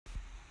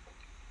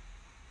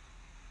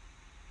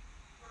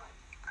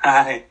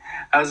Hi.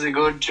 How's it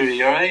going, Drew?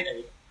 You alright?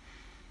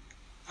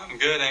 I'm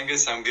good,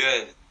 Angus. I'm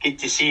good. Good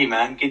to see you,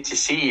 man. Good to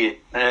see you.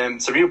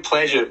 It's a real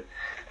pleasure.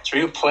 It's a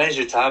real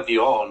pleasure to have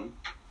you on.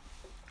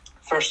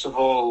 First of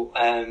all,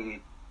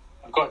 I've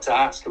got to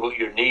ask about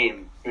your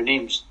name. Your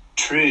name's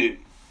True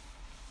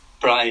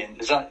Bryant.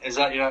 Is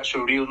that your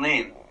actual real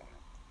name?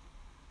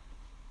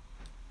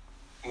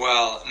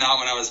 Well, not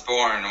when I was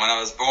born. When I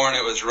was born,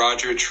 it was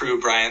Roger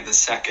True Bryant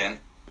II.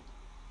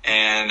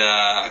 And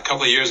a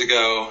couple of years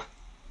ago,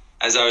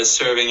 as I was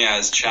serving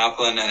as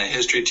chaplain and a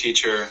history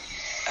teacher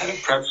at a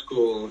prep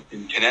school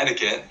in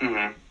Connecticut,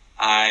 Mm-hmm.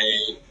 I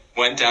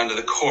went down to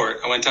the court.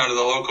 I went down to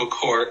the local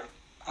court.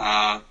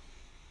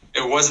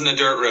 It wasn't a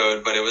dirt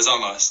road, but it was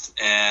almost.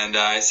 And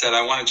I said,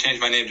 I want to change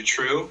my name to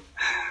True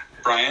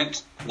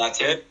Bryant. That's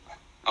it.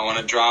 I want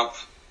to drop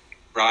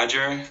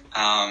Roger,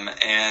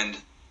 and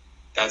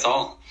that's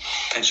all.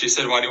 And she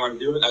said, why do you want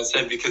to do it? I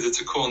said, because it's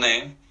a cool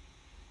name.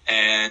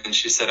 And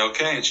she said,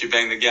 okay. And she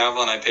banged the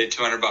gavel, and I paid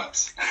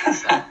 $200.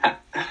 So.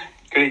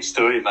 Great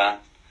story, man.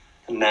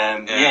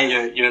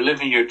 And you're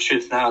living your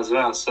truth now as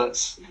well. So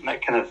it's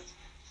that kind of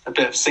a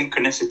bit of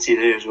synchronicity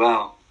there as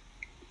well.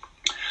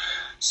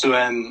 So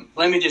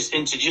let me just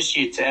introduce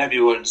you to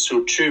everyone.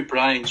 So True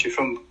Bryant, you're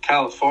from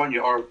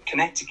California or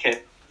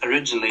Connecticut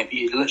originally, but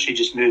you literally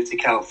just moved to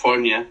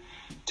California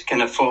to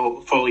kind of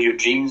follow your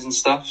dreams and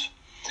stuff.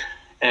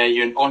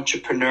 You're an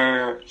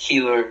entrepreneur,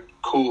 healer,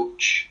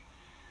 coach.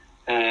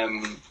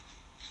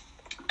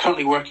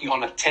 Currently working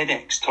on a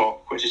TEDx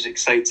talk, which is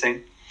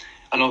exciting.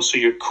 And also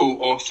you're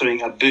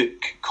co-authoring a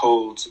book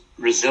called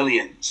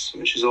Resilience,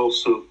 which is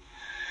also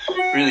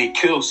really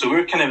cool. So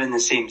we're kind of in the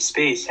same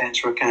space,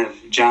 hence we're kind of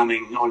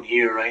jamming on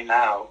here right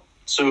now.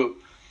 So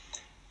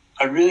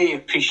I really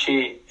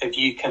appreciate if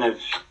you kind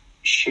of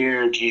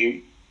shared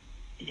you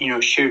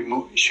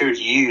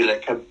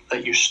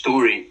like your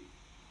story,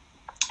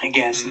 I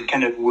guess, and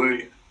kind of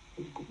why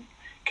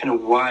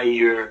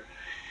you're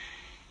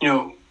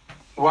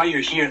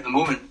here at the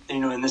moment,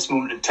 in this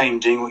moment in time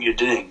doing what you're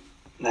doing.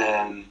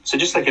 So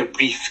just like a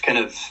brief kind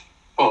of,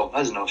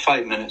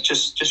 5 minutes,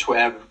 just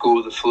whatever, go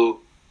with the flow.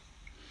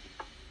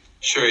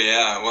 Sure,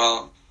 yeah.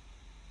 Well,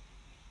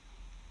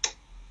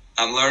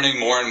 I'm learning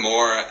more and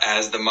more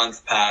as the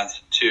months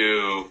pass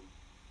to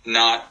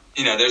not,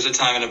 there's a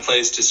time and a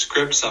place to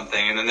script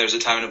something, and then there's a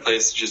time and a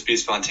place to just be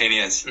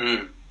spontaneous.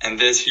 And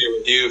this here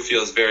with you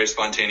feels very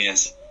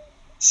spontaneous.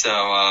 So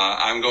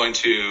I'm going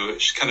to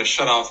kind of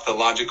shut off the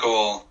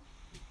logical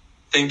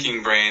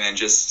thinking brain and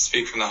just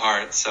speak from the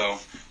heart. So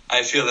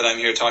I feel that I'm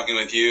here talking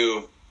with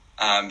you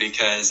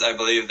because I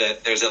believe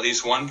that there's at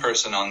least one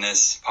person on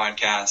this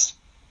podcast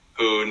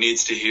who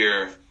needs to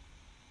hear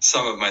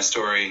some of my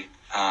story.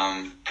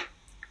 And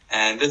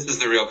this is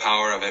the real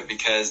power of it,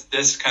 because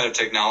this kind of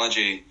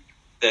technology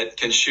that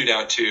can shoot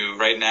out to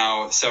right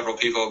now several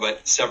people,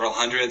 but several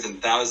hundreds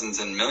and thousands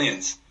and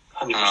millions.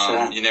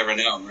 100%. You never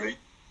know, right?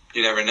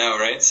 You never know,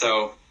 right?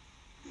 So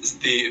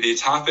the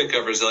topic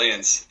of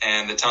resilience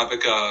and the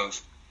topic of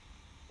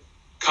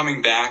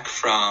coming back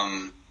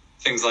from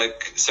things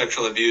like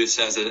sexual abuse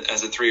as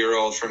a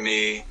 3-year-old for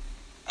me,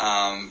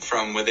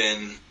 from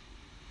within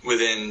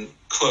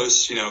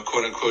close,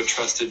 quote unquote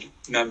trusted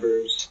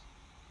members,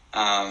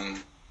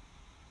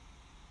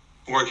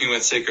 working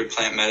with sacred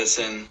plant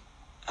medicine,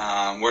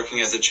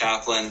 working as a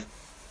chaplain,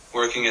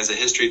 working as a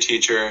history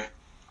teacher.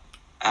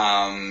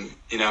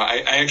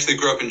 I actually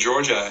grew up in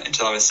Georgia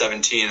until I was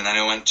 17, and then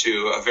I went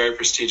to a very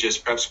prestigious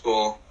prep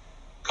school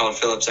called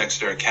Phillips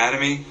Exeter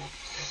Academy,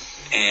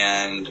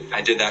 and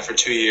I did that for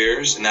 2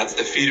 years, and that's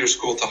the feeder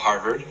school to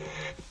Harvard.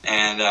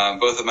 And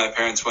both of my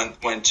parents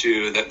went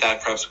to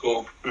that prep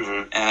school,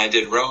 and I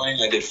did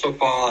rowing, I did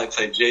football, I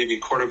played JV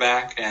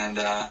quarterback, and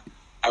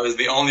I was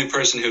the only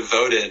person who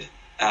voted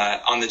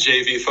on the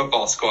JV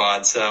football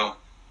squad. So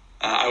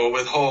I will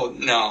withhold.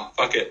 No,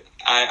 fuck it.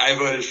 I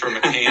voted for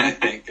McCain, I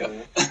think,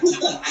 and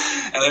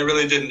I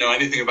really didn't know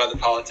anything about the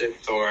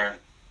politics or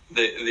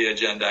the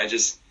agenda. I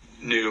just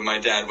knew my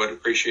dad would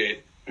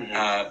appreciate,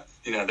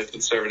 the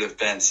conservative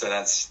bent. So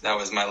that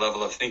was my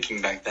level of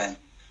thinking back then.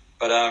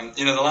 But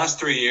the last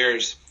 3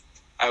 years,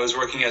 I was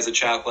working as a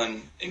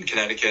chaplain in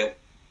Connecticut,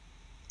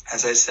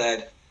 as I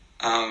said,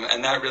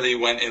 and that really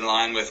went in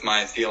line with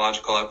my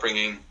theological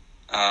upbringing.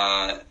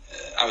 I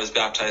was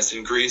baptized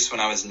in Greece when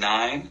I was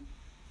 9,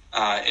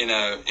 in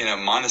a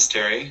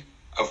monastery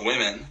of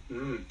women,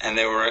 and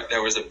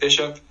there was a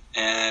bishop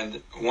and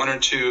 1 or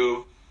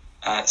 2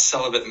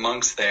 celibate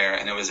monks there,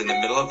 and it was in the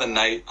middle of the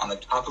night on the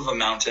top of a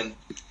mountain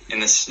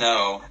in the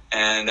snow,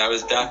 and I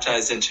was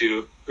baptized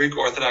into Greek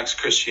Orthodox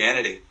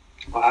Christianity.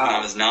 Wow. When I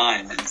was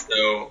 9, and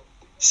so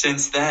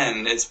since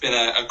then it's been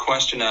a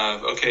question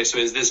of, okay, so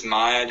is this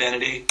my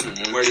identity?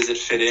 Where does it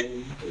fit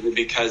in? Is it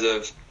because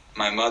of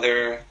my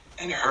mother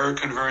and her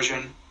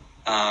conversion?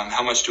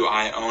 How much do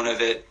I own of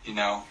it?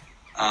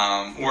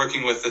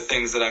 Working with the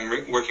things that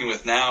I'm working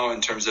with now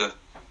in terms of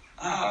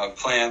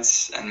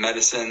plants and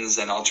medicines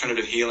and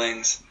alternative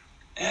healings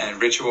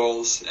and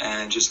rituals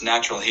and just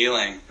natural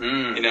healing.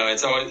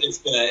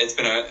 It's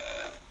been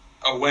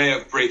a way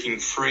of breaking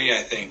free.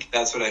 I think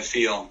that's what I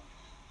feel.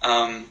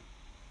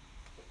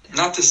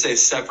 not to say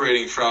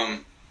separating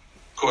from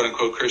quote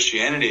unquote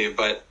Christianity,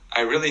 but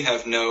I really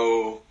have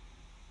no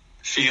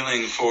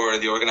feeling for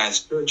the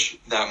organized church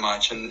that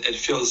much, and it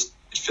feels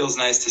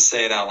nice to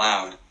say it out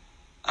loud.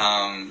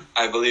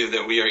 I believe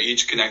that we are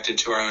each connected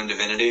to our own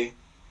divinity,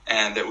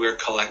 and that we're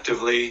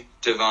collectively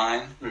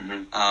divine.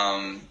 Mm-hmm.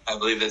 I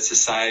believe that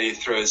society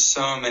throws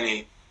so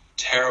many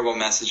terrible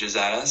messages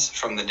at us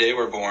from the day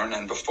we're born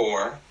and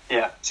before.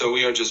 Yeah. So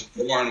we are just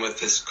born with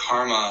this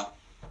karma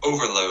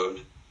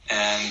overload,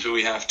 and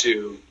we have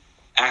to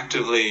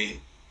actively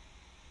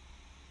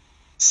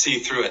see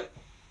through it.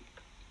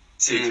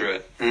 Through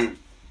it. Mm.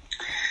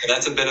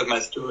 That's a bit of my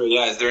story.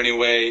 Yeah. Is there any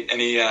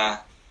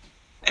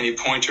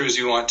pointers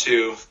you want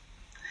to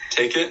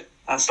take it?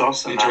 That's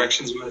awesome. Any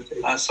directions you want to take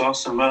it? That's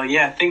awesome. Well,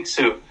 yeah, I think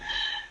so.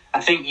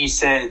 I think you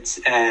said,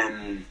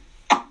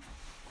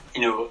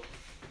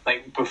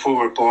 like before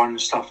we're born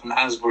and stuff, and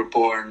as we're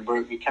born,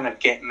 we kind of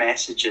get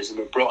messages, and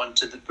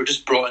we're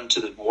just brought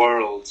into the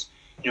world.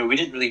 We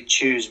didn't really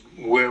choose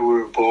where we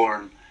were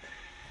born.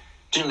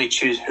 Didn't really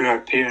choose who our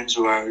parents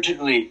were. We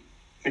didn't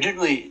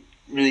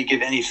really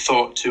give any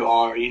thought to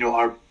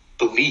our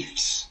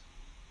beliefs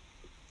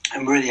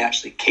and where they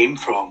actually came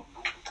from.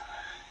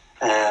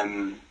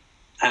 And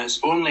it's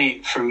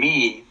only for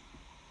me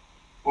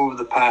over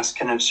the past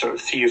kind of sort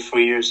of 3 or 4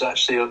 years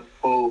actually.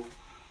 Hold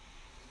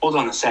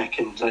on a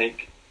second.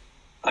 Like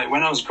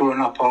when I was growing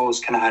up, I always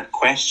kind of had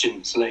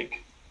questions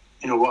like,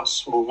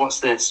 what's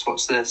this?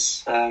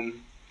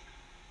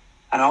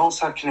 And I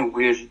also had kind of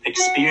weird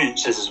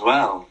experiences as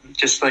well.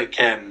 Just like,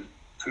 I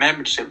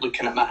remember just like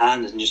looking at my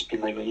hand and just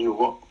being like,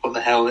 what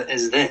the hell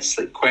is this?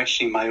 Like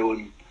questioning my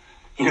own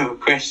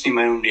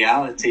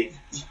reality.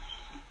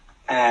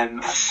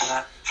 And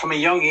from a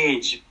young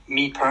age,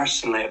 me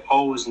personally, I've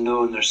always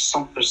known there's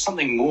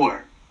something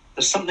more.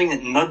 There's something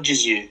that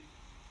nudges you.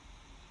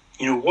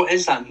 What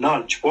is that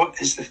nudge?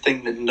 What is the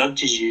thing that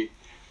nudges you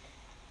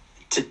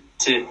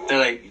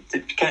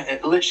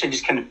it literally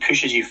just kind of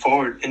pushes you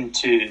forward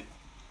into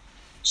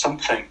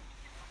something.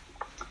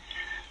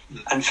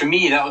 And for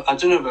me, I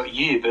don't know about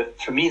you,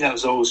 but for me that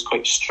was always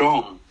quite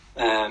strong,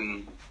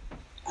 and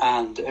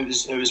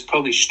it was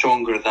probably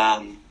stronger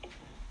than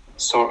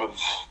sort of,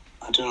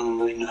 I don't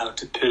really know how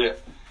to put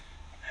it.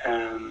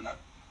 I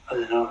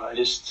don't know. I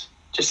just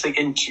like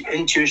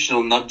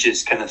intuitional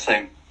nudges kind of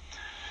thing.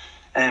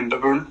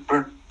 But we're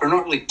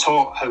not really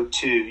taught how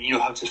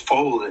to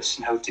follow this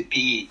and how to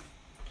be,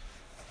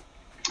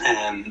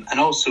 and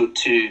also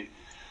to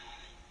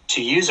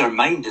use our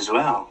mind as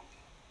well.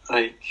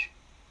 Like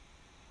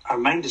our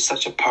mind is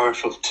such a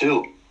powerful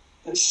tool.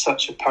 It's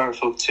such a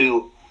powerful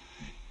tool.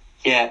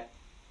 Yet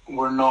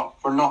we're not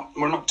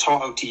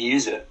taught how to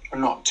use it. We're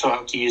not taught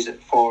how to use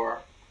it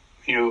for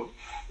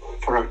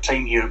our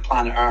time here on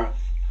planet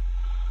Earth.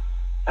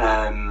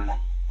 And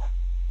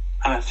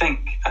I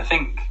think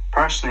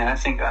personally,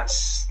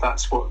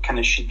 that's what kind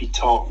of should be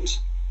taught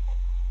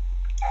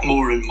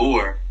more and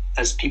more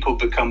as people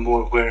become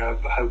more aware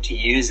of how to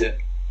use it.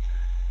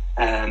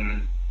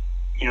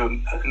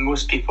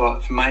 Most people,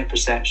 from my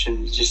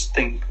perception, just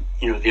think,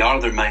 they are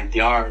their mind. They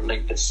are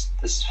like this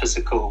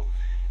physical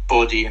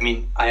body. I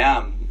mean, I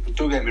am.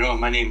 Don't get me wrong.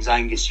 My name's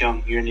Angus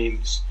Young. Your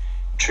name's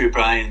True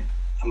Brian.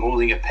 I'm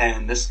holding a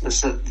pen. This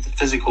is the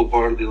physical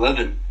world we live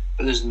in.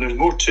 But there's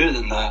more to it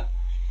than that.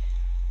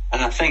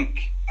 And I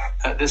think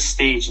at this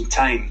stage in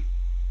time,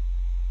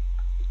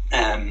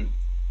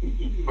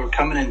 we're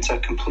coming into a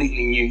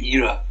completely new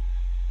era.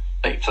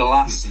 Like for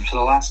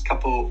the last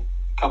couple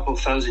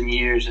thousand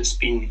years, it's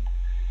been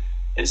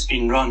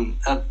run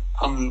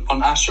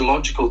on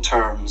astrological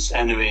terms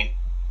anyway,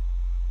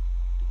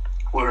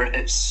 where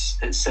it's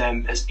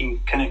been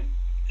kind of,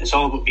 it's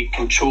all about being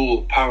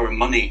control, power,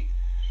 money.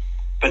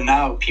 But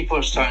now people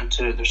are starting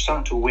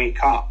to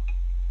wake up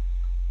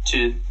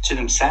to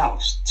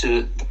themselves,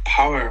 to the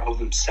power of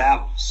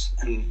themselves,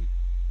 and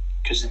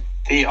because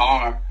they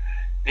are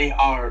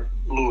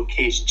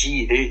lowercase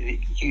g,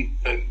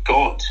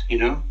 God,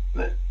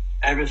 that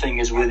everything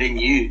is within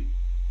you.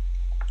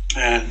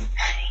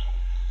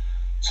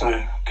 So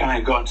I kind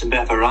of got into a bit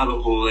of a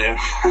rabbit hole there.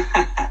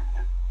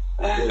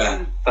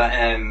 Yeah. But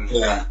I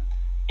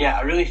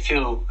really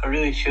feel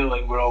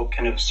like we're all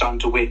kind of starting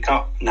to wake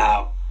up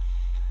now,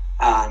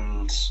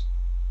 and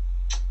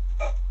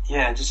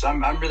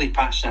I'm really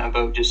passionate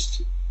about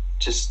just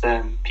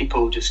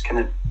people just kind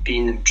of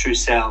being them true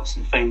selves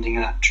and finding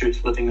that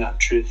truth, living that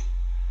truth.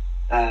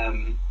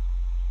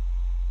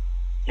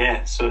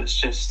 So it's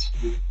just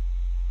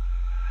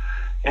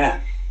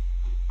I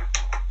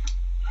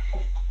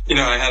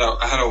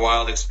had a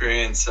wild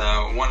experience.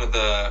 One of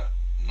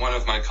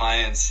my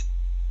clients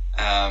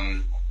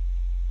had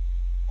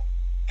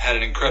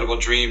an incredible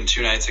dream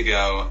 2 nights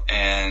ago,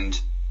 and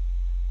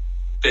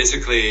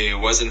basically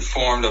was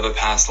informed of a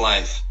past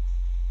life.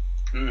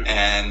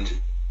 And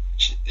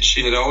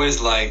she had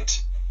always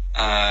liked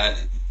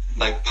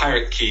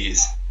pirate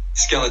keys,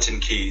 skeleton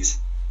keys,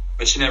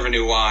 but she never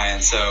knew why.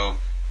 And so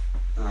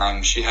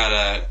she had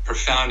a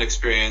profound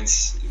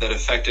experience that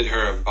affected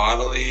her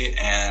bodily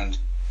and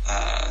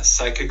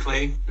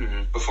psychically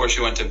before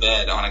she went to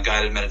bed on a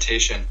guided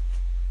meditation.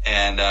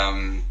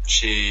 And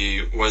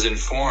she was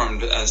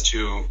informed as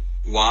to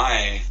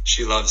why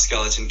she loved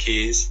skeleton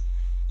keys,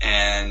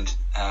 and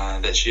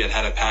that she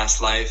had a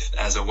past life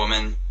as a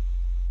woman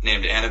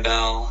named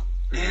Annabelle,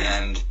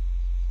 and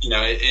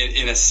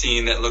in a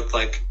scene that looked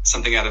like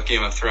something out of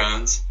Game of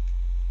Thrones.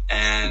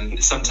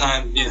 And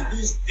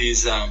sometimes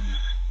these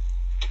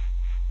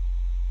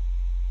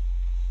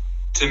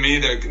to me,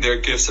 they're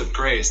gifts of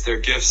grace. They're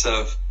gifts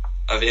of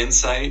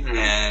insight,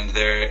 and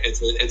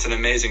it's an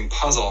amazing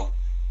puzzle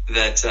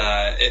that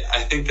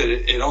I think that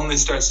it only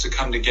starts to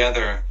come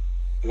together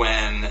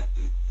when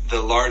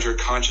the larger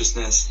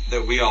consciousness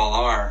that we all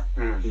are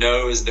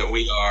knows that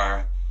we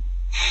are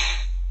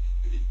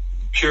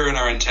pure in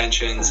our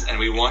intentions, and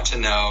we want to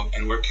know,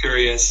 and we're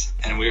curious,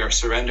 and we are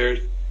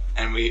surrendered,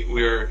 and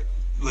we're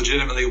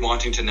legitimately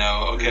wanting to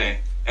know, okay,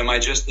 am I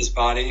just this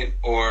body,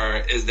 or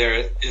is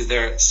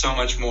there so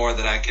much more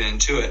that I can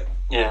intuit?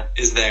 Yeah.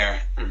 Is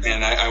there?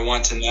 And I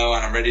want to know,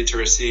 and I'm ready to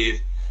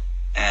receive.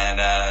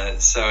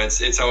 And so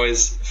it's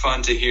always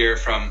fun to hear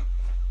from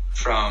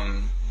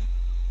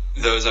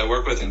those I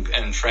work with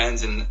and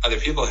friends and other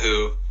people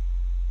who,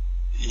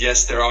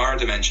 yes, there are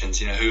dimensions,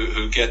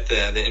 who get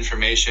the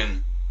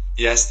information.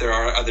 Yes, there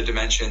are other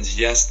dimensions.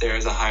 Yes, there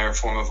is a higher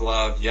form of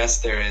love. Yes,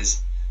 there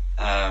is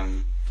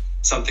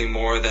something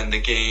more than the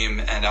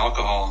game and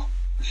alcohol,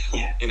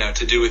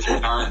 to do with your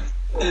time.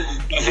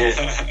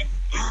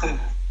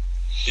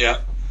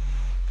 Yeah.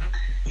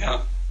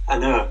 I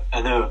know.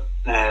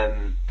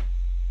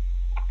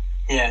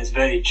 It's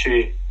very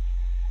true.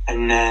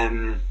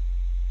 And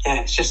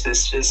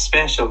it's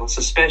special. It's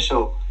a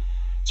special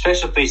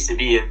place to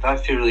be in. I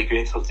feel really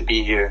grateful to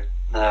be here.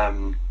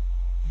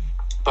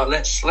 But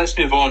let's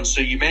move on. So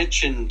you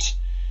mentioned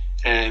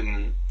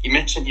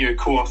you're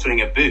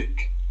co-authoring a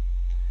book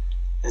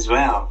as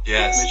well,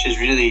 yes, which is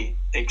really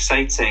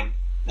exciting.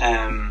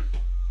 I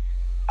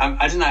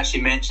didn't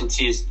actually mention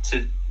this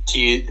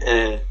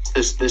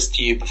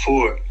to you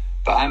before,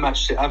 but I've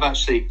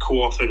actually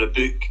co-authored a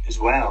book as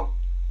well,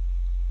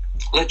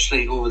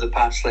 literally over the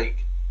past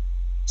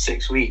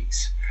 6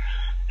 weeks.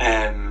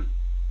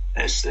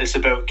 It's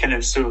about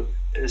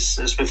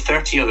it's with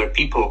 30 other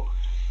people,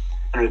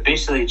 and we've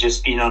basically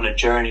just been on a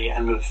journey,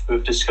 and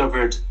we've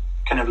discovered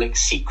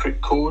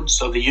secret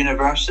codes of the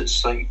universe.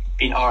 It's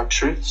been our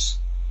truths.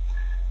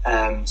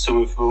 So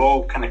we've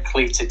all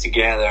collated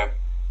together,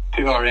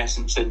 put our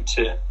essence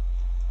into it,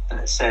 and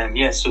it's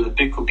so the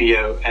book will be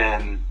out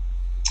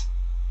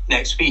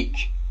next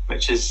week,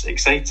 which is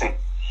exciting,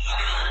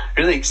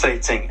 really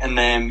exciting.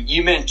 And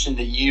you mentioned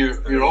that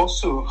you're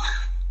also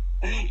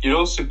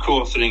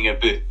co-authoring a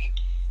book,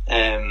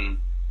 and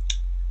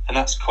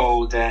that's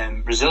called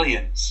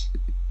Resilience.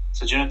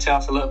 So do you want to tell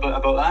us a little bit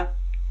about that?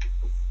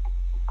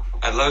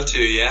 I'd love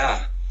to,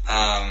 yeah.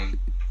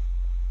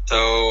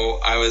 So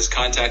I was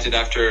contacted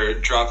after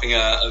dropping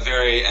a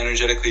very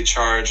energetically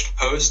charged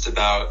post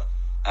about,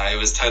 it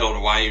was titled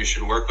Why You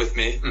Should Work With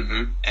Me.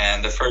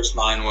 And the first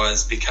line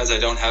was, because I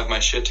don't have my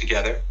shit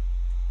together.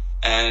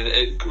 And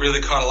it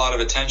really caught a lot of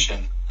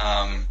attention.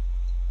 I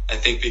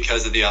think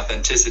because of the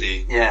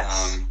authenticity.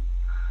 Yes.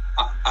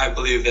 I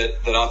believe that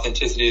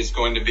authenticity is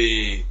going to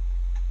be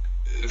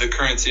the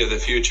currency of the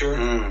future,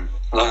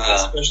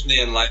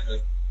 especially in light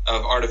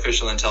of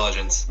artificial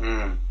intelligence.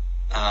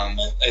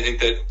 I think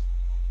that,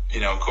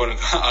 quote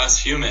unquote, us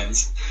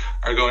humans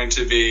are going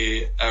to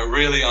be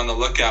really on the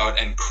lookout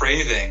and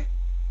craving,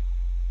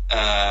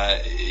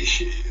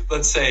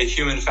 let's say,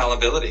 human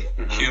fallibility,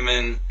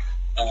 human,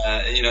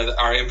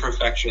 our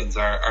imperfections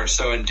are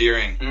so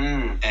endearing.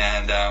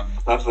 And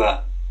love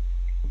that.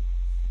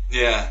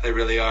 Yeah, they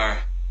really are.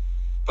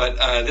 But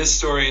this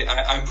story,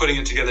 I'm putting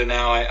it together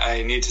now.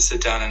 I need to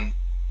sit down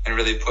and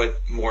really put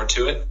more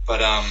to it.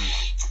 But,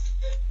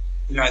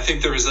 I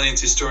think the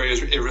resiliency story,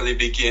 it really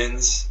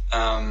begins.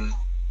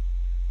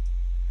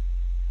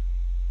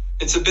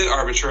 It's a bit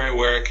arbitrary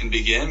where it can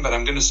begin, but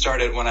I'm going to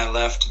start it when I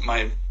left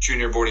my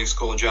junior boarding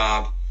school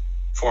job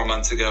 4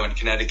 months ago in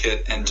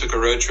Connecticut and took a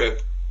road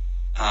trip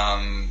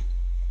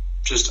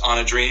just on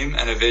a dream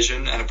and a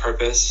vision and a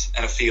purpose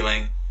and a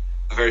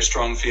very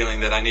strong feeling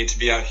that I need to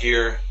be out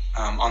here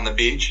on the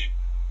beach,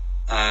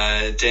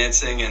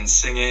 dancing and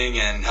singing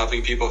and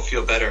helping people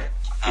feel better.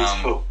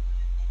 Peaceful.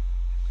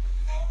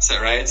 Is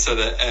that right? So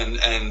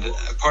and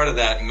part of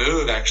that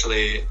move,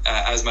 actually,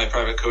 as my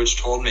private coach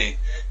told me,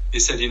 he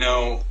said,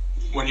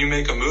 when you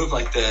make a move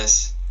like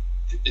this,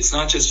 it's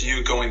not just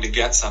you going to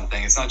get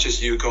something. It's not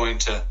just you going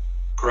to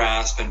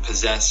grasp and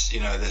possess,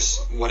 this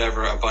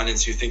whatever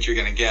abundance you think you're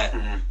going to get.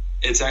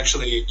 It's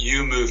actually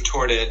you move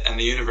toward it, and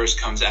the universe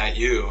comes at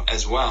you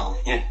as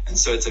well. Yeah. And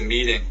so it's a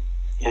meeting,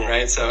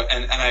 right? So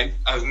and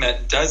I've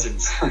met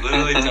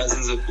literally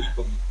dozens of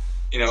people,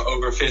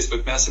 over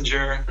Facebook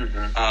Messenger.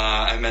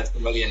 I met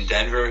somebody in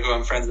Denver who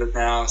I'm friends with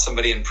now.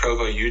 Somebody in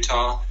Provo,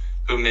 Utah,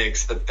 who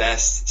makes the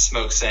best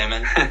smoked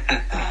salmon.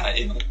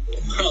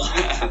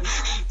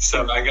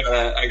 So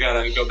I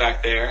gotta go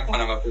back there when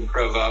I'm up in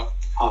Provo.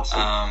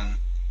 Awesome.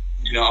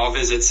 I'll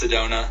visit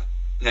Sedona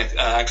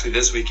actually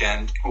this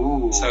weekend.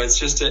 Ooh. So it's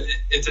just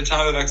it's a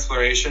time of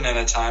exploration and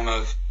a time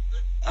of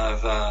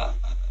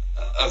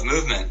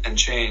movement and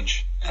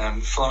change, and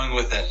I'm flowing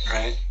with it,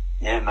 right?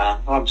 Yeah,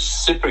 man. Well, I'm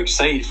super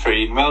excited for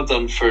you, and well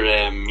done for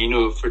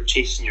for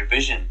chasing your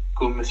vision,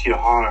 going with your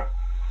heart.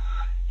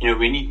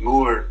 We need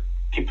more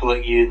people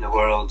like you in the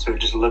world who are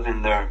just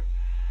living their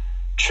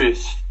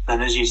truth.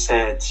 And as you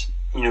said,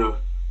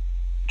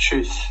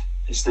 truth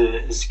is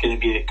going to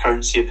be the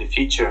currency of the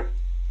future.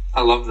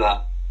 I love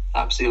that.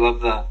 Absolutely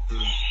love that.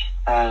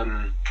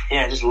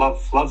 Just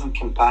love and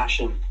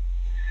compassion.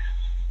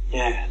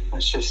 Yeah,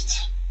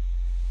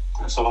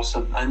 that's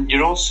awesome. And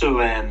you're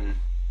also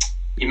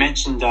you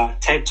mentioned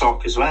TED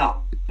Talk as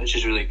well, which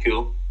is really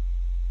cool.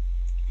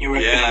 You're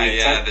working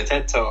on the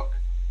TED Talk.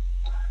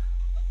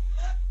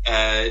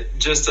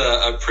 Just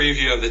a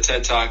preview of the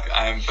TED Talk.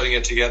 I'm putting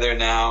it together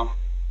now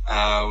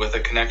with a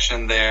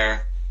connection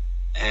there,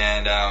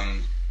 and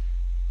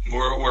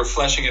we're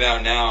fleshing it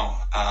out now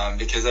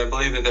because I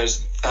believe that there's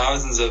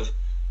thousands of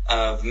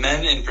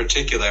men in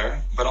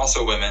particular, but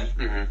also women,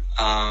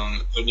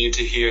 who need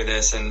to hear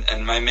this.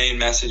 And my main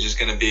message is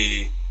going to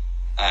be,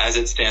 as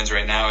it stands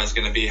right now, is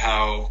going to be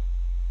how,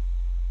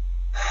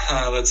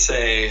 let's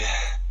say,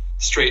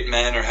 straight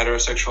men or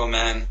heterosexual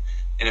men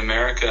in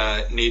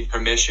America need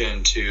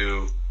permission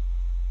to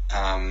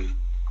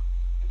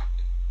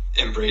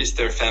embrace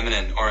their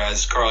feminine, or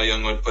as Carl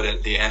Jung would put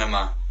it, the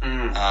anima,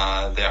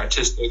 the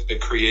artistic, the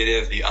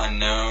creative, the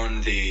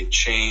unknown, the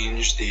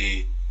change,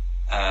 the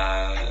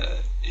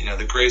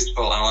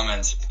graceful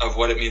elements of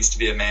what it means to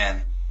be a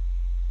man,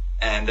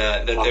 and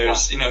that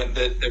there's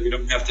that we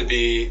don't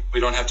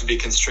have to be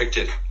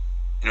constricted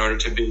in order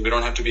to be. We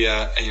don't have to be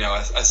a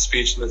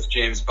speechless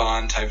James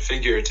Bond type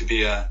figure to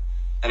be an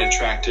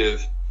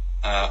attractive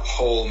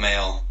whole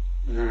male.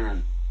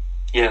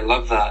 Yeah, I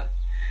love that.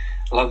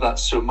 I love that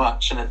so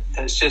much, and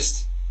it's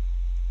just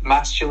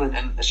masculine,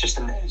 and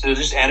they're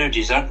just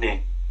energies, aren't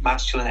they?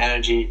 Masculine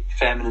energy,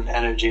 feminine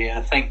energy, and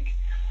I think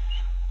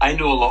I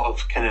know a lot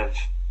of kind of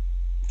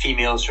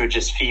females who are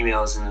just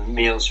females and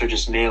males who are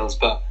just males,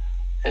 but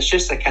it's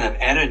just a kind of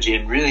energy.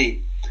 And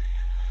really,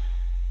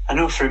 I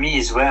know for me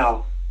as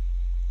well,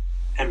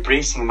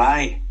 embracing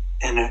my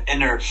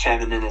inner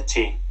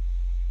femininity.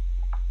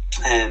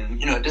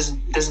 It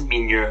doesn't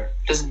mean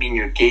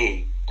you're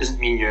gay,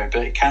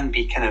 but it can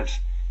be kind of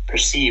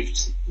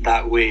perceived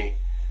that way.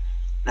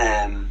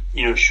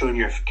 Showing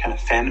your kind of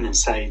feminine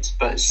side,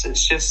 but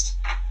it's just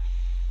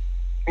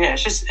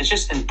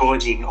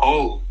embodying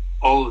all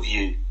of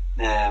you,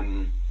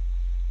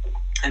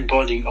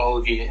 embodying all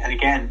of you, and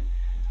again,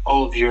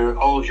 all of your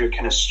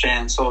kind of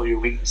strengths, all of your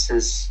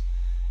weaknesses.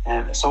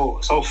 It's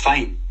all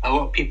fine. A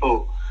lot of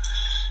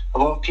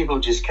people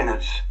just kind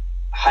of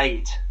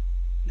hide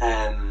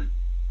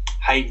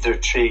their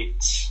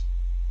traits,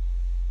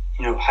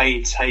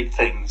 hide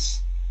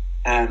things.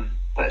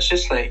 But it's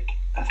just like,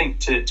 I think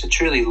to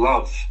truly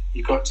love,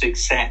 you've got to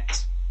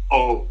accept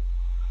all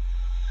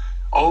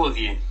of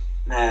you,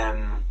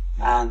 and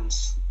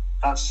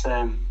that's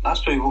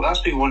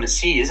what we want to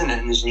see, isn't it,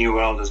 in this new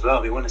world as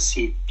well? We want to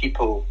see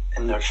people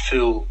in their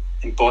full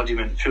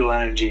embodiment, full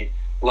energy,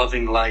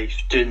 loving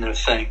life, doing their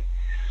thing,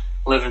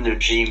 living their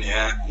dream,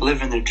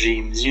 living their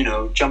dreams,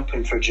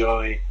 jumping for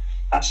joy.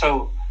 That's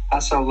how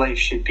life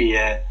should be.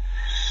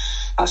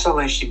 That's how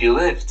life should be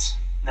lived.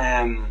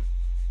 And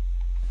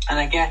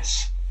I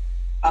guess,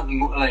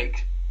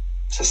 like,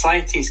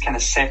 society is kind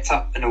of set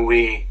up in a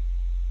way.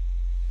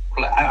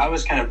 Like, I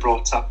was kind of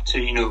brought up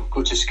to,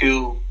 go to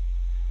school,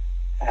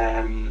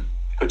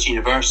 go to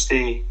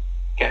university,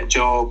 get a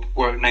job,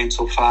 work 9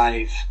 till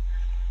 5,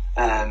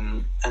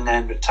 and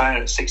then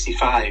retire at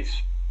 65.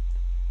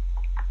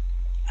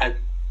 I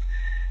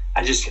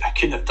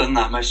couldn't have done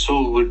that. My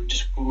soul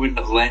wouldn't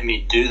have let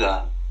me do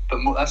that.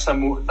 But that's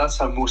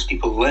how most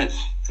people live,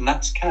 and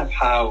that's kind of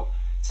how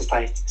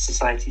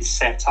society is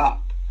set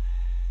up.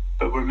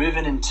 But we're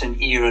moving into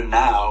an era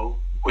now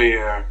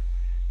where,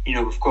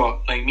 we've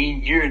got, like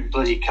me, you're in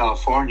bloody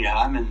California,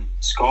 I'm in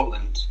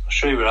Scotland. I'll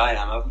show you where I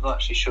am. I've not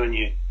actually shown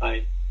you.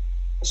 I'll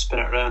spin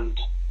it around.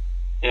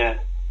 Yeah,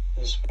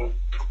 this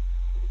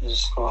is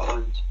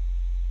Scotland.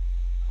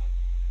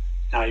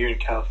 You're in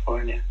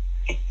California.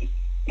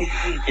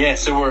 Yeah,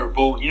 so we've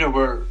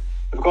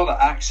got the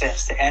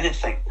access to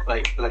anything,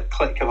 like with a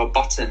click of a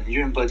button.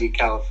 You're in bloody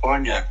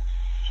California.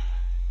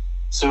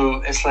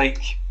 So it's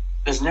like,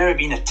 there's never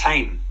been a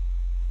time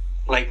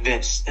like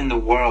this in the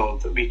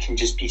world that we can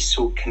just be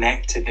so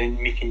connected, and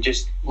we can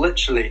just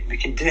we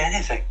can do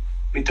anything.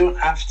 We don't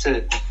have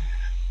to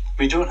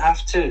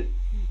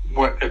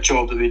work a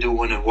job that we don't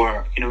want to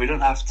work. We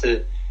don't have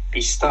to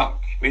be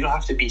stuck. We don't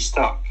have to be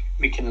stuck.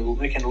 We can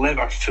live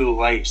our full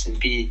lives and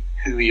be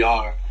who we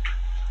are.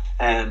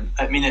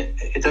 I mean,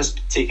 it does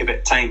take a bit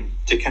of time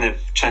to kind of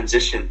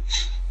transition.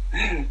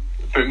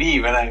 For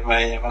me, when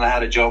I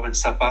had a job and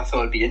stuff, I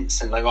thought it'd be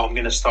instant. Like, I'm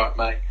going to start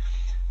my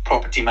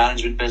property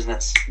management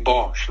business,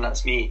 bosh, and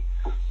that's me.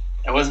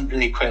 It wasn't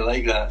really quite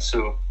like that.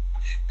 So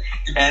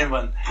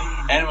anyone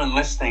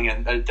listening,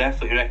 and I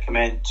definitely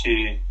recommend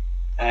to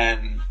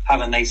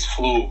have a nice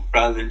flow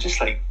rather than just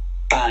like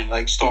bang,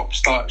 like stop,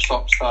 start,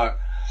 stop, start.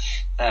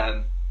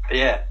 But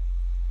yeah,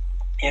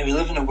 we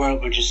live in a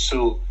world we're just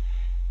so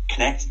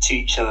connected to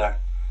each other.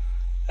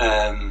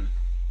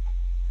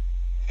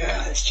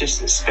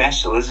 It's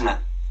special, isn't it?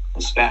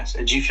 It's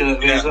special. Do you feel that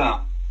way as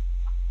well?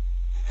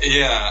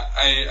 Yeah,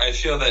 I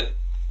feel that,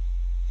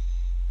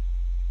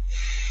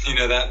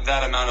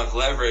 that amount of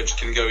leverage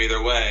can go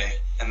either way.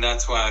 And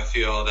that's why I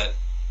feel that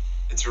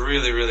it's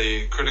really,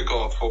 really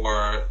critical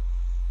for,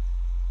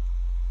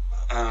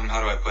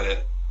 how do I put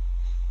it?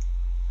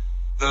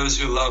 Those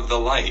who love the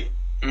light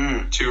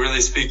to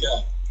really speak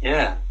up.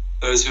 Yeah.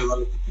 Those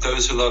who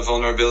love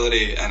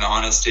vulnerability and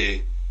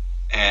honesty,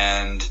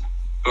 and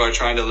who are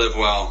trying to live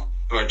well,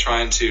 who are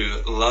trying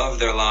to love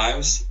their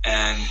lives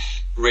and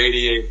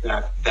radiate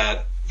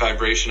that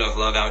vibration of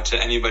love out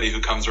to anybody who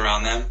comes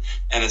around them,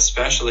 and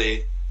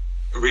especially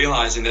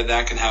realizing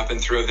that can happen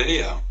through a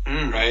video,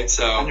 right?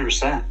 So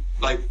 100%.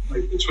 Like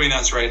between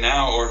us right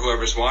now, or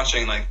whoever's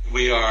watching, like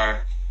we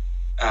are,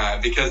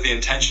 because the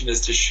intention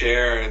is to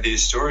share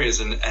these stories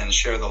and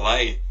share the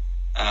light.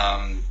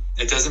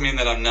 It doesn't mean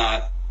that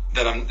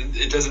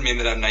it doesn't mean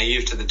that I'm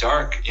naive to the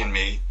dark in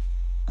me.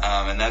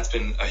 And that's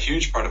been a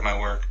huge part of my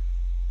work.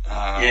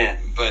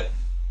 But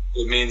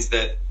it means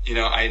that,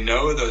 I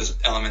know those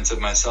elements of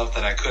myself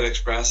that I could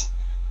express,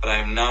 but I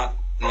am not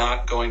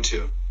going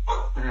to.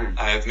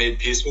 I have made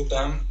peace with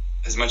them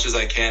as much as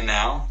I can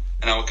now,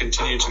 and I will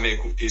continue to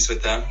make peace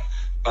with them.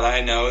 But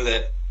I know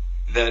that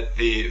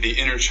the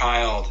inner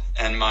child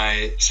and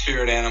my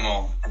spirit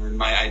animal and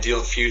my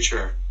ideal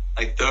future,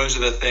 like those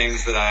are the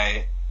things that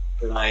I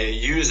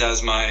use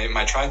as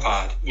my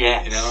tripod.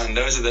 Yeah. And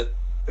those are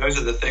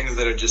the things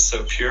that are just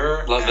so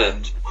pure. Love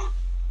it.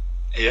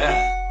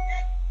 Yeah.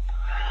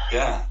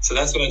 Yeah. So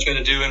that's what I try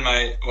to do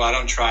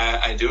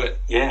I do it.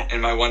 Yeah.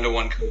 In my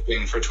 1-to-1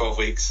 coaching for 12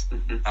 weeks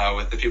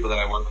with the people that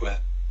I work with.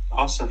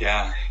 Awesome.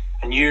 Yeah.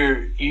 And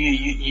are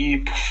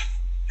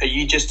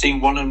you just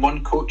doing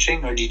one-on-one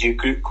coaching, or do you do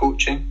group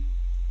coaching?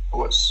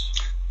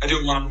 I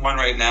do one-on-one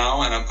right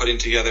now, and I'm putting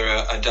together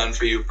a done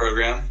for you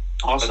program.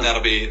 Awesome. But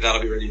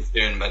that'll be ready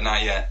soon, but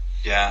not yet.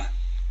 Yeah.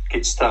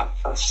 Good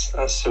stuff.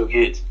 That's so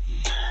good.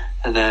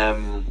 And I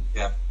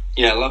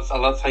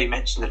love how you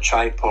mentioned the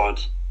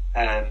tripod.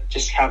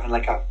 Just having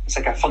it's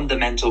like a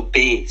fundamental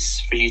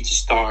base for you to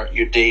start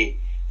your day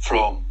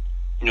from,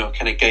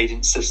 kind of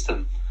guidance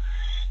system.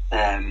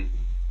 And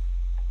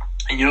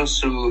you're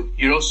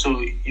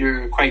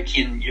quite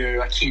keen.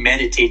 You're a keen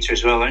meditator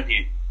as well, aren't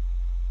you?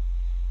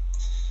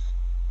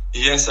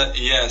 Yes,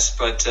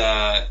 but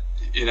I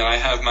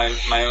have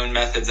my own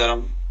methods.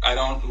 I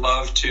don't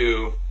love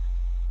to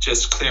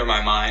just clear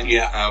my mind.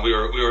 Yeah. We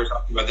were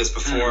talking about this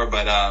before,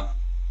 but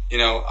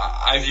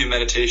I view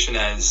meditation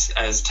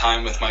as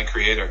time with my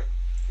Creator,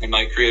 and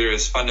my Creator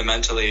is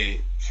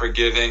fundamentally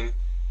forgiving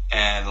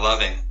and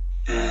loving.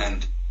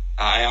 And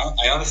I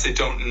honestly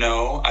don't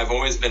know. I've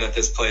always been at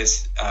this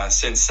place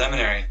since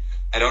seminary.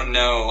 I don't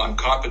know. I'm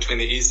caught between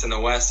the East and the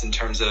West in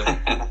terms of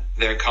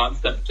their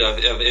concept of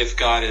if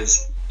God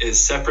is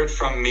separate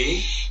from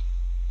me,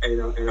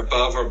 and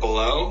above or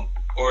below,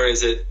 or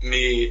is it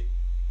me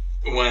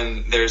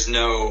when there's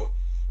no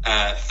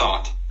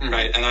thought,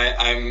 right? And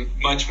I'm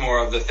much more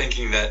of the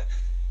thinking that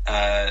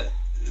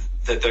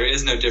there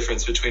is no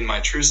difference between my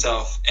true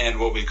self and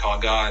what we call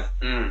God.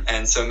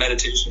 And so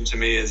meditation to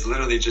me is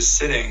literally just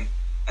sitting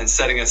and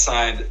setting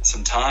aside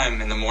some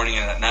time in the morning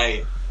and at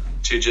night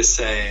to just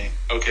say,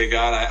 okay,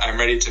 God, I'm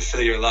ready to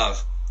feel your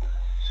love.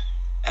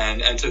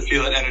 And to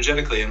feel it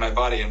energetically in my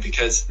body. And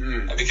because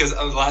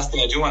the last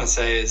thing I do want to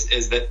say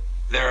is that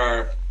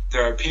there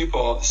are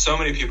people, so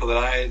many people that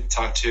I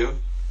talk to,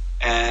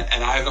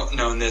 and I've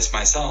known this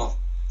myself,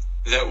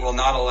 that will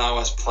not allow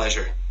us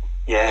pleasure.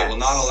 Yeah. That will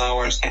not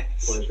allow us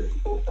pleasure.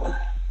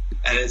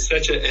 And it's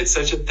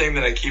such a thing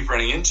that I keep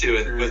running into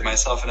with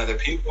myself and other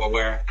people,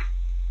 where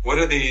what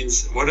are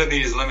these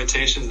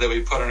limitations that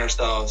we put on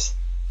ourselves?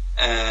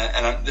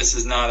 And this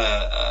is not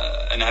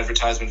an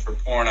advertisement for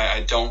porn.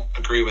 I don't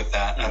agree with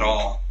that at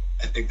all.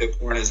 I think that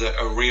porn is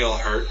a real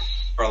hurt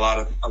for a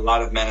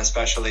lot of men,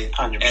 especially,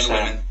 100%, and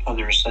women.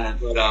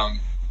 100%.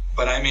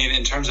 But I mean,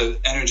 in terms of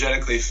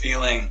energetically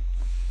feeling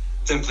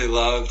simply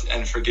loved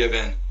and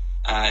forgiven,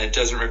 it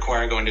doesn't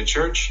require going to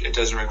church. It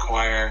doesn't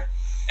require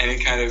any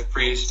kind of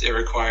priest. It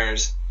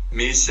requires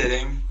me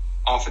sitting,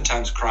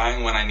 oftentimes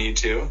crying when I need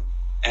to,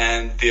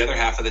 and the other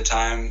half of the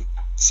time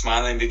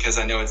smiling because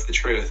I know it's the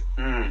truth.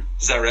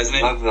 Does that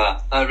resonate? Love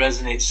that. That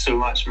resonates so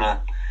much, man.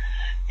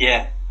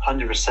 Yeah,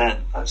 100%.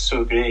 That's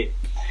so great.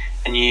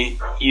 And you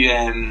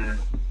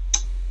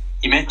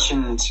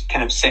mentioned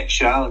kind of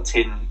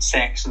sexuality and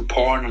sex and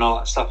porn and all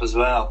that stuff as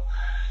well.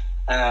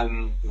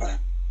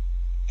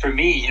 For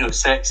me,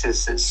 sex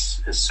is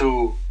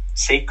so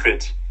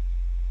sacred.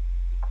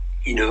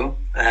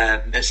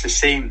 It's the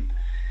same.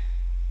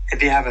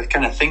 If you have a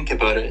kind of think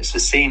about it, it's the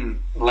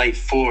same life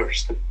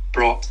force that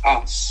brought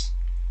us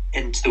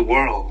into the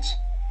world.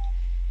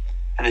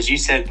 And as you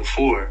said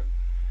before,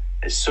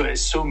 it's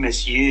so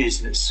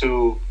misused, and it's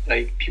so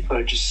like people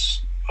are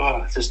just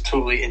just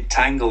totally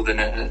entangled in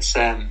it. And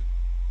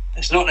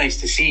it's not nice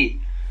to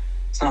see.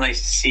 It's not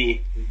nice to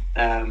see.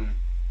 But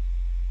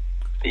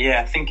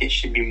yeah, I think it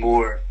should be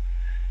more.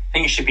 I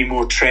think it should be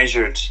more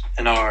treasured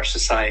in our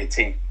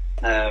society.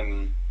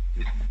 Definitely.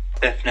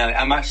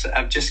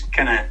 I've just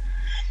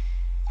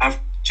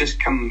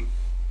come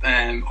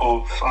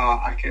off.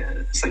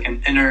 It's like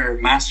an inner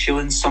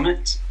masculine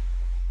summit.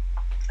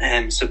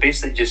 So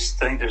basically, I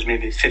think there's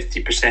maybe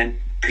 50%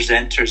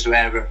 presenters,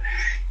 whoever,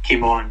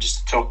 came on just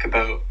to talk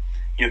about,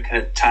 kind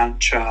of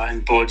tantra,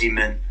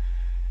 embodiment,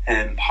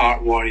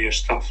 heart warrior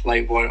stuff,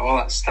 light warrior, all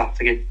that stuff.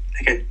 Like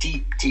a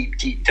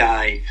deep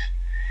dive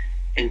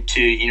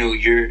into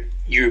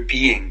your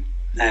being,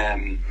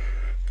 and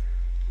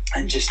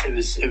just it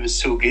was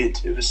so good.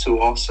 It was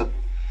so awesome.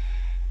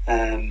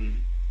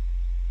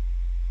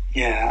 Yeah,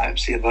 I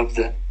absolutely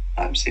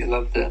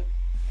loved it.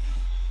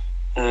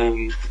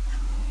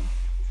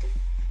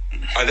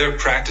 Are there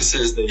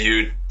practices that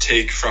you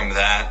take from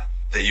that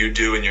you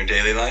do in your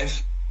daily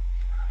life?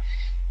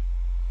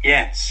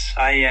 Yes,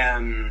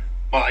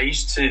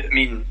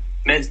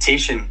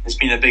 meditation has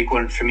been a big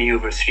one for me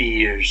over 3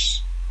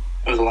 years.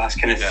 Over the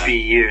last kind of 3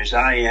 years,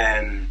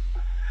 kind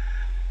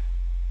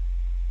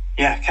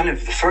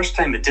of the first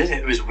time I did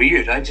it was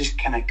weird. I just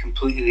kind of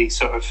completely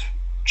sort of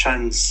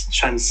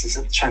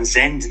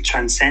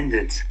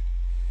transcended,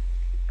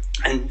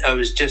 and I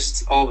was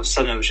just, all of a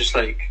sudden I was just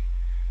like,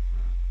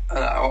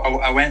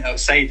 I went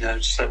outside and I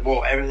was just like,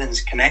 whoa,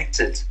 everything's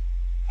connected.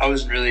 I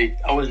wasn't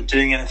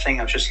doing anything.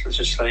 I was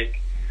just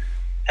like,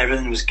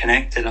 everything was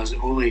connected. I was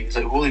like,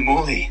 holy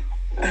moly,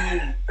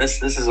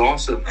 this is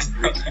awesome.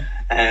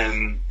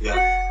 And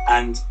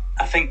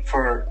I think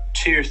for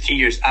 2 or 3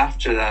 years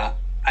after that,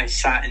 I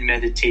sat in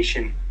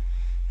meditation,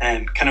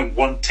 kind of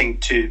wanting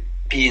to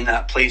be in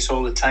that place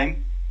all the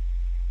time.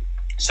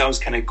 So I was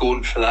kind of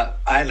going for that.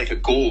 I had like a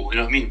goal, you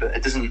know what I mean? But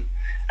it doesn't,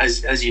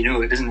 as you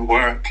know, it doesn't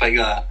work like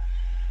that.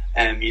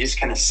 You just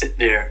kind of sit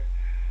there.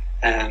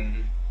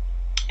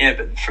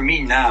 But for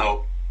me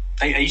now,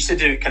 I used to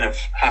do it kind of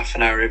half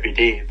an hour every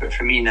day. But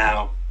for me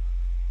now,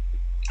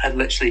 I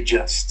literally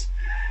just,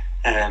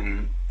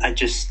 I'll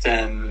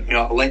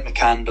light my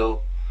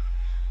candle.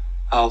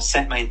 I'll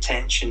set my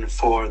intention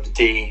for the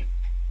day,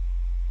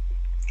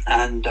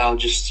 and I'll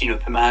just,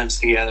 put my hands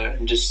together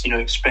and just,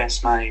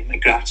 express my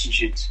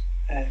gratitude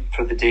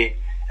for the day,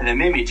 and then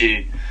maybe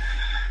do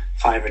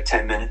 5 or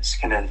 10 minutes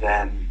kind of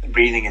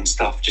breathing and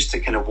stuff, just to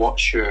kind of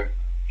watch your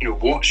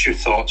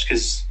thoughts,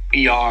 because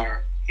we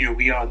are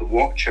the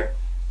watcher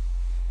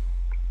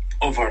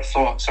of our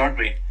thoughts, aren't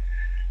we?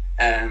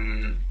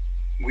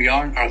 We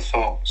aren't our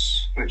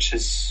thoughts, we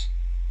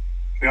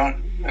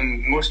aren't,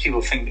 and most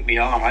people think that we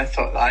are. I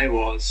thought that I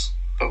was,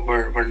 but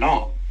we're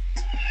not.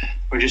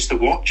 We're just the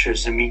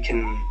watchers, and we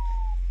can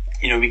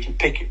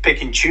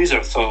pick and choose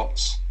our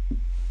thoughts,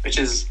 which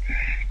is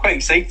quite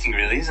exciting,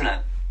 really, isn't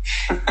it?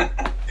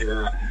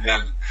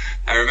 Yeah.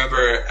 I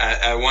remember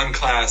at one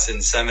class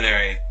in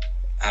seminary,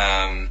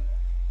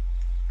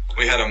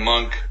 we had a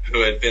monk who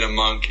had been a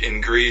monk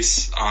in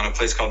Greece on a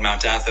place called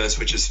Mount Athos,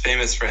 which is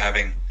famous for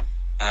having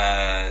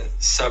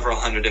several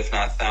hundred, if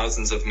not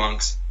thousands, of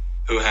monks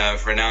who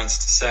have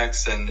renounced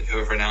sex and who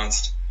have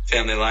renounced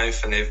family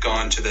life, and they've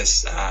gone to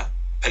this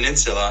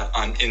peninsula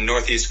in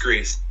northeast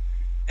Greece.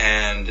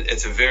 And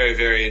it's a very,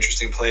 very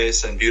interesting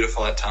place and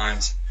beautiful at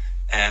times.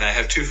 And I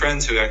have 2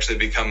 friends who actually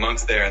become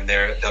monks there, and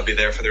they'll be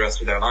there for the rest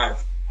of their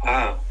life.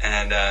 Wow.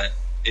 And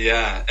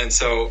and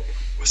so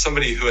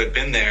somebody who had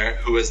been there,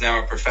 who is now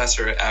a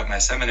professor at my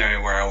seminary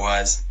where I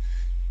was,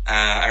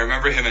 I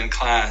remember him in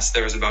class.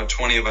 There was about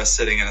 20 of us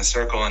sitting in a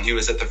circle, and he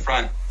was at the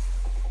front.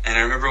 And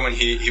I remember when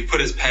he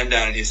put his pen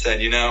down and he said,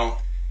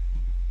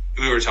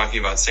 we were talking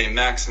about St.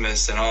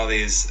 Maximus and all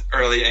these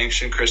early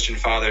ancient Christian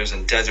fathers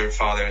and desert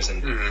fathers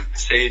and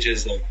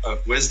sages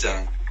of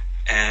wisdom.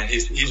 And he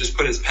just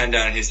put his pen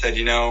down and he said,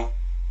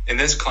 in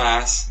this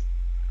class,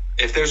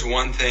 if there's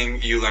one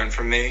thing you learn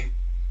from me,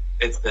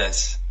 it's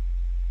this.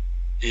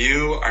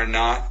 You are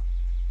not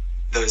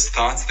those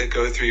thoughts that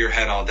go through your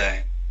head all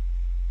day.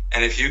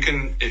 And if you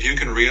can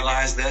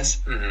realize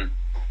this,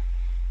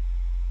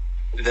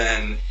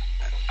 then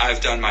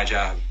I've done my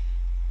job.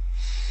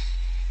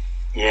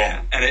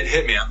 Yeah. And it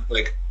hit me. I'm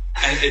like,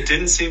 and it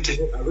didn't seem to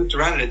hit, I looked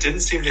around and it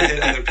didn't seem to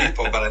hit other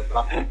people, but I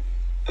thought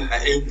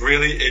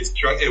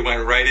it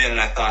went right in, and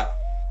I thought,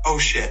 oh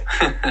shit.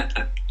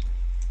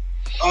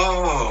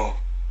 Oh,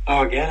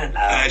 I get it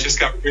now. And I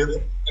just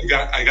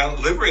I got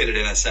liberated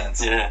in a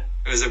sense. Yeah.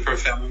 It was a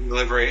profound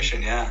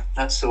liberation. Yeah.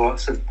 That's so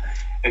awesome.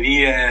 Have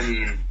you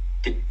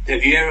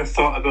ever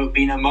thought about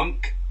being a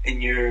monk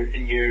in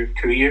your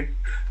career?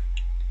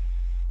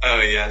 Oh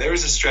yeah, there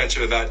was a stretch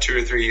of about 2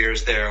 or 3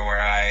 years there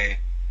where I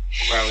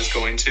was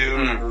going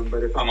to.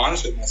 But if I'm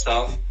honest with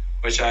myself,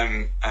 which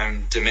I'm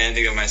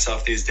demanding of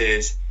myself these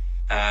days,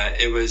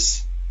 it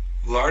was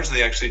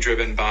largely actually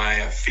driven by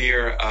a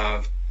fear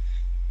of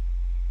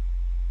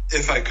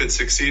if I could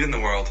succeed in the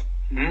world.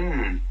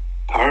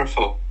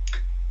 Powerful.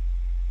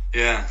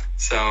 Yeah,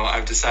 so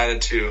I've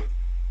decided to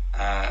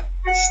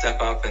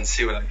step up and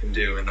see what I can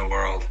do in the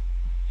world.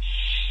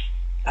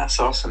 That's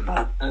awesome,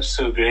 man. That's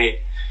so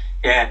great.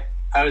 Yeah,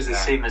 I was the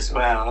same as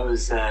well. I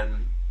was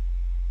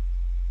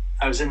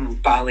in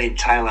Bali in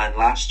Thailand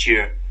last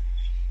year.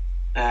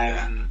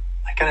 I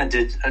kind of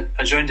did.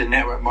 I joined a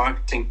network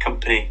marketing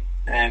company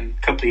a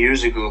couple of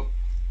years ago.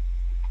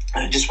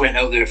 And I just went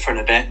out there for an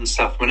event and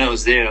stuff. When I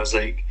was there, I was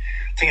like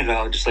thinking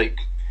about I'll just like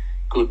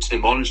go to the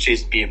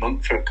monasteries and be a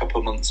monk for a couple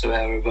of months or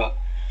whatever. But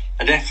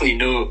I definitely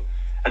know.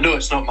 I know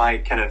it's not my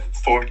kind of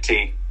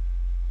forte.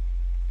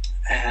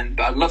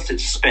 But I'd love to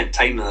just spend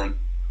time with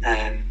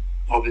them,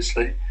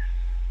 obviously.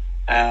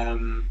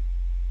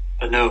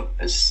 But no,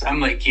 I'm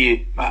like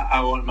you.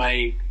 I want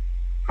my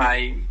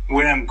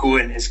where I'm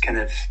going is kind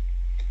of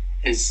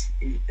is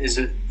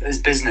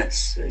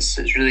business. It's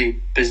really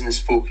business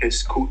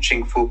focused,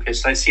 coaching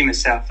focused. I see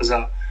myself as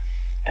a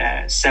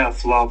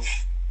self-love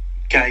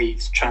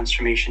guide,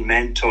 transformation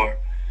mentor,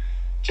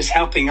 just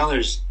helping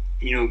others,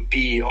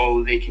 be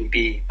all they can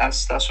be.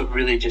 That's what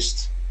really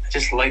just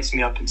lights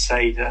me up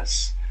inside.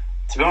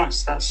 To be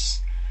honest,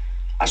 that's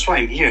why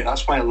I'm here.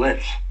 That's why I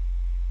live.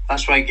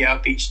 That's why I get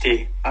up each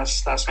day.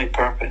 That's my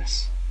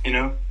purpose.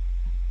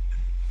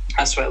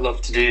 That's what I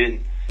love to do.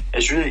 And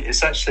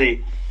it's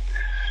actually,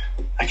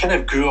 I kind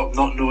of grew up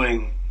not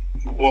knowing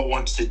what I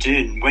wanted to do,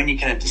 and when you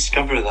kind of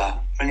discover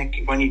that,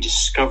 when you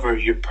discover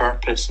your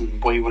purpose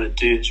and what you want to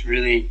do, it's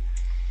really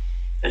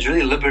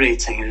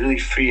liberating and really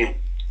freeing.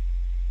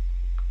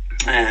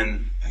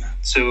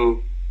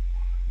 So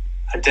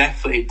I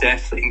definitely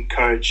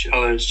encourage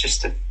others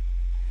just to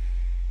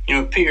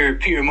put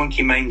your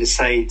monkey mind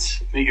aside,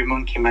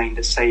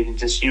 and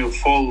just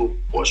follow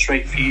what's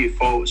right for you,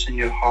 follow what's in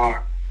your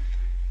heart,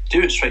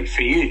 do what's right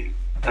for you.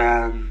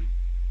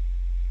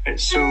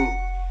 It's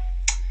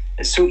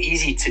so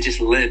easy to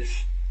just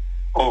live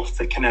off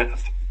the kind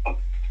of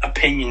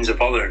opinions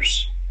of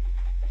others,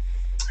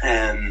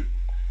 and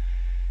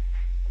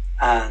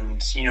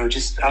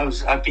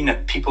I've been a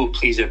people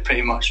pleaser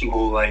pretty much my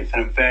whole life,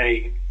 and I'm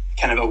very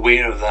kind of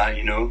aware of that,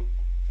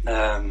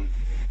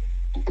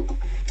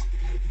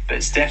 but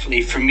it's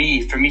definitely for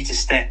me to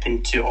step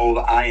into all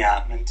that I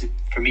am, and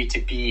for me to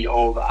be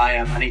all that I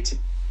am, I need to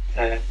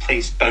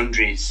place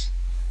boundaries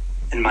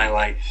in my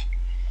life,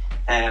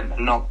 and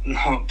not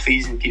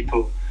pleasing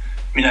people.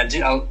 I mean,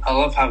 I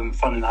love having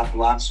fun and having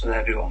laughs with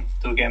everyone,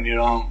 don't get me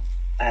wrong,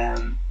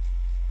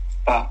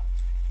 but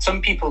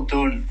some people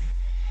don't,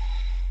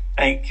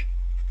 like,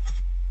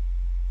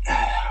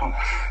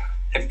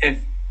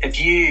 if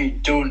you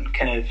don't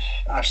kind of,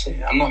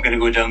 actually, I'm not going to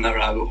go down that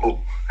rabbit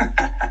hole.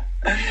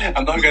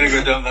 I'm not going to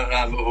go down that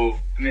rabbit hole.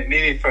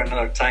 Maybe for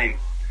another time.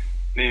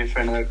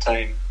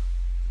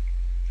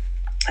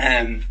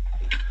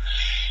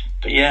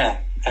 But yeah,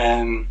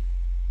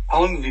 how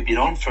long have we been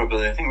on for,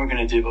 Billy? I think we're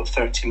going to do about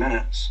 30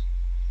 minutes.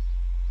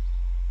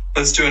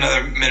 Let's do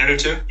another minute or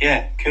two.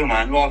 Yeah, cool,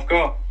 man.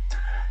 Well,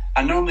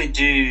 I normally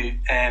do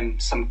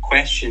some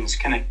questions,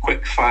 kind of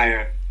quick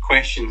fire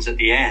questions at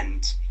the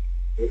end.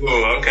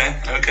 Oh,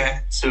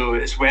 okay. So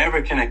it's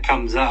wherever kind of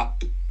comes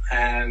up.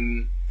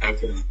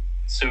 Okay.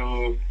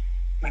 So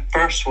my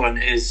first one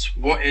is,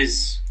 what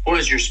is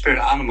your spirit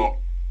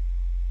animal?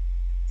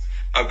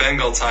 A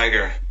Bengal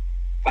tiger.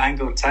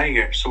 Bengal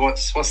tiger. So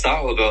what's that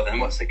all about then?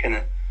 What's the kind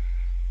of...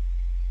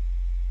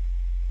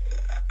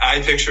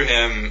 I picture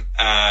him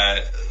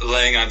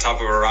laying on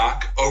top of a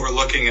rock,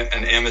 overlooking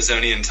an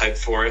Amazonian type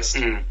forest.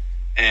 Mm.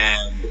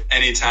 And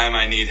anytime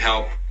I need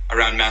help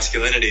around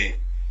masculinity,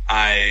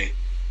 I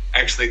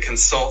actually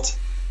consult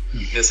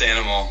this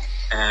animal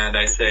and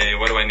I say,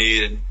 what do I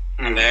need?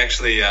 And I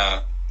actually,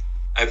 I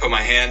put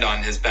my hand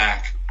on his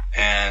back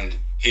and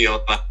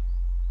he'll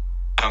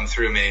come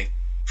through me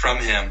from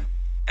him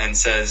and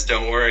says,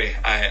 don't worry,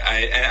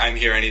 I'm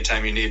here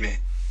anytime you need me.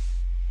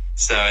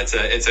 So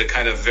it's a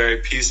kind of very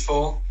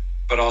peaceful,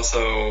 but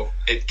also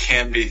it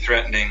can be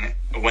threatening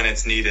when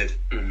it's needed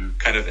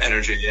kind of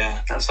energy.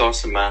 Yeah. That's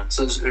awesome, man.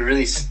 So it's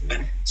really,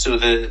 so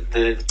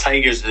the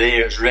tiger's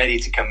there, it's ready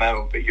to come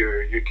out, but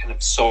you're kind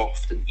of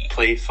soft and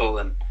playful,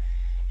 and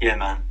yeah,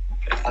 man,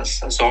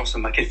 that's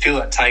awesome. I can feel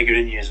that tiger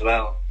in you as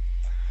well.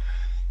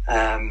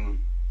 And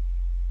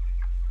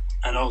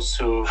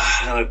also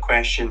another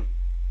question,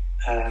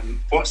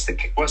 what's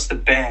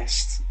the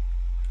best,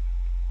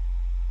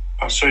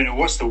 oh sorry, no,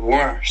 what's the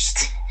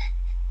worst?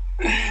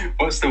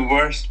 What's the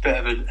worst bit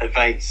of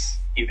advice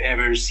you've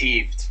ever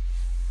received?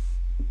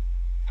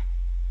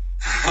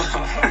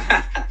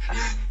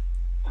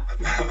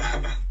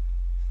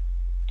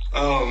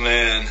 Oh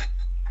man.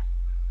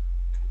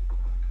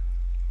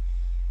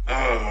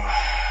 Oh,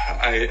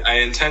 I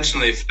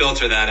intentionally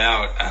filter that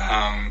out.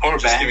 Or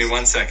just give me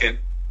 1 second.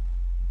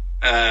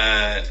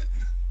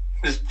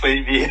 Just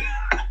play me.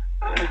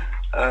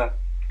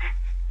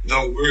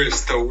 The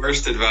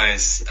worst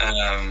advice.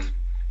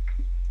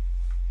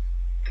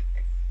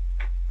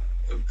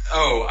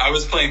 I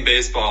was playing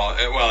baseball.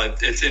 Well,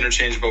 it's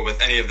interchangeable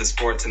with any of the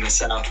sports in the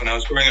South. When I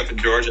was growing up in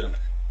Georgia,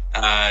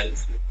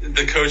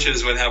 the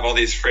coaches would have all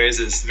these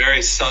phrases,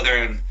 very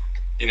Southern,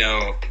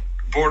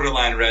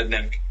 borderline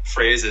redneck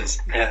phrases.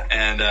 Yeah.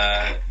 And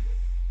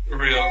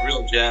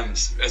real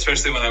gems,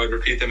 especially when I would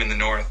repeat them in the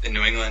North, in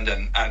New England,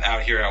 and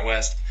out here out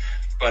West.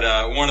 But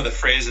one of the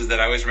phrases that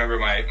I always remember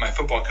my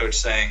football coach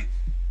saying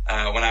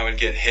when I would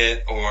get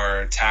hit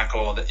or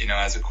tackled,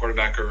 as a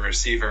quarterback or a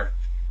receiver,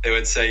 they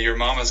would say, "Your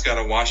mama's got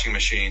a washing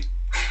machine."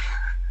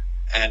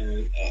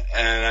 And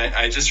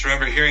I just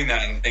remember hearing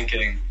that and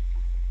thinking,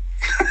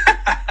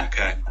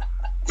 okay.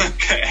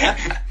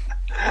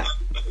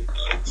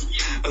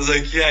 I was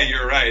like, yeah,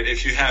 you're right.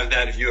 If you have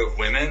that view of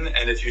women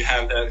and if you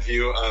have that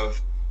view of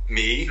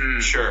me,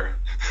 sure.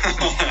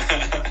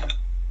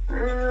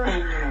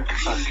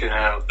 Fucking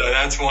hell. So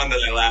that's one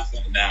that I laugh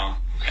at now,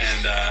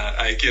 and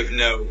I give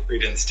no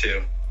credence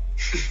to.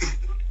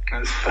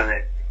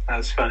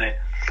 That's funny.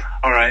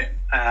 All right.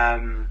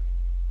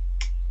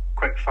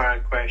 Quick fire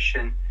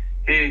question.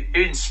 Who do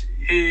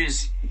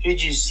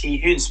you see?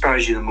 Who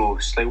inspires you the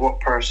most? Like, what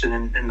person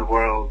in the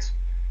world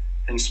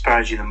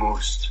inspires you the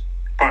most,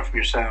 apart from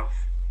yourself?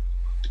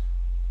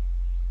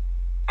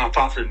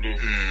 Apart from me.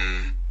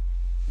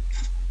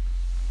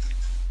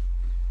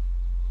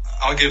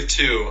 I'll give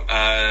two.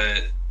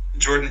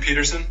 Jordan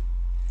Peterson.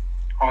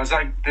 Oh, is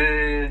that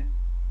the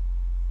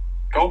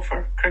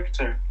golfer,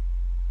 cricketer?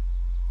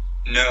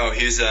 No,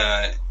 he's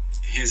a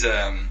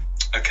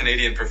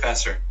Canadian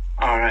professor.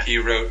 All right. He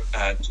wrote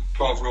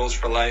 12 Rules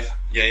for Life.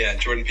 Yeah,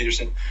 Jordan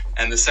Peterson.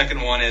 And the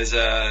second one is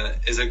a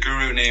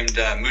guru named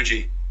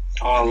Muji.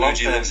 Oh, I love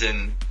Muji him. lives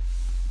in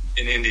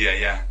India.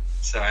 Yeah.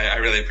 So I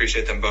really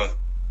appreciate them both.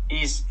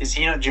 Is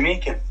he not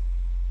Jamaican?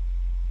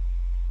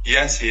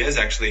 Yes, he is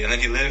actually. And then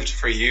he lived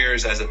for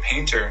years as a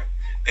painter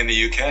in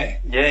the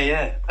UK.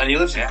 Yeah. And he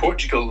lives in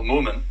Portugal at the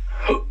moment.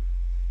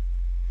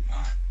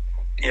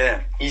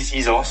 Yeah,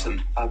 he's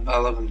awesome. I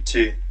love him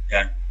too.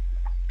 Yeah.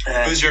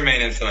 Who's your main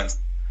influence?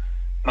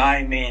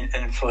 My main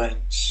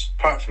influence,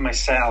 apart from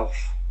myself,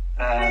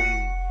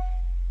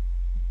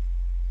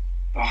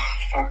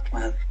 fuck,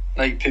 man.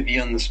 Now you put me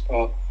on the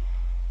spot.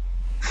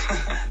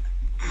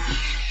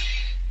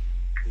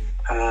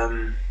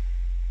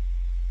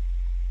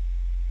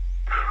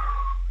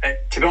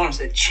 To be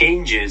honest, it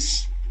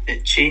changes.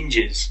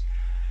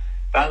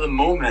 But at the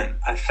moment,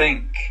 I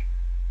think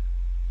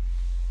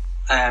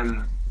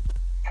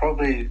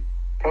probably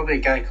a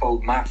guy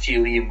called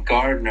Matthew Liam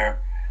Gardner.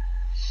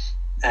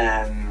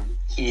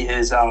 He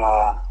is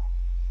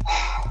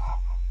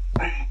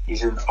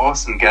he's an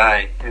awesome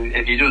guy.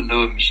 If you don't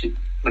know him, you should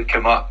look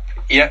him up.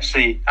 I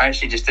actually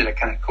just did a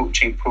kind of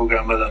coaching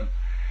program with him.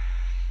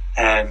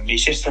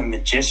 He's just a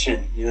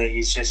magician.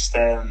 He's just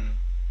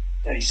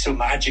he's so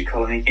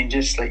magical, and he can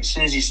just, like, as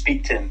soon as you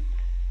speak to him,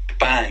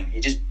 bang, he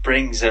just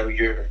brings out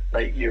your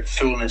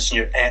fullness and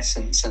your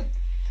essence, and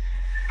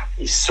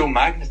he's so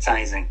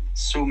magnetizing.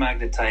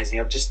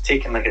 I've just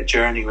taken like a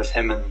journey with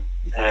him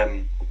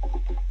and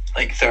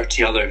like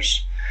 30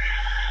 others.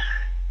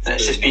 And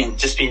it's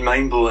just been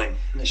mind blowing.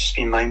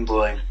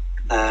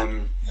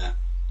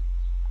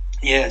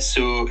 Yeah.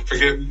 So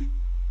forgive me.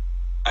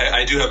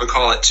 I do have a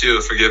call at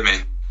 2. Forgive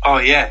me. Oh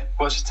yeah.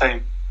 What's the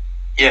time?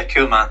 Yeah,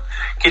 cool, man.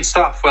 Good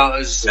stuff. Well, it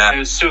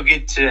was so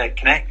good to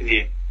connect with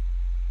you.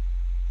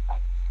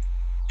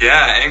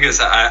 Yeah, Angus,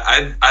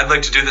 I'd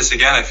like to do this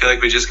again. I feel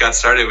like we just got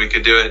started. We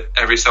could do it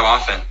every so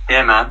often.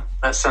 Yeah, man.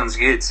 That sounds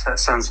good.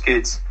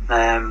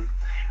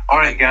 All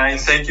right, guys.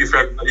 And thank you for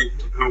everybody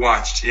who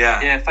watched.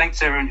 Yeah,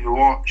 thanks everyone who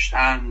watched.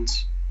 And,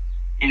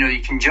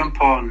 you can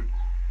jump on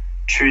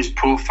True's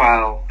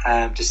profile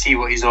to see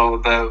what he's all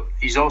about.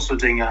 He's also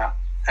doing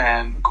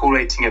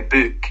co-writing a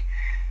book,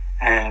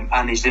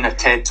 and he's doing a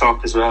TED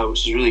Talk as well,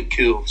 which is really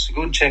cool. So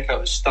go and check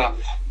out his stuff.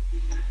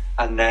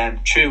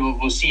 And True,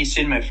 we'll see you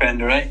soon, my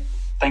friend, all right?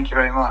 Thank you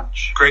very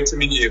much. Great to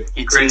meet you.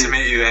 Great to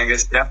meet you,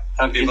 Angus. Yeah.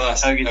 Be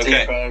blessed. Have a good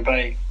day, brother.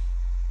 Bye.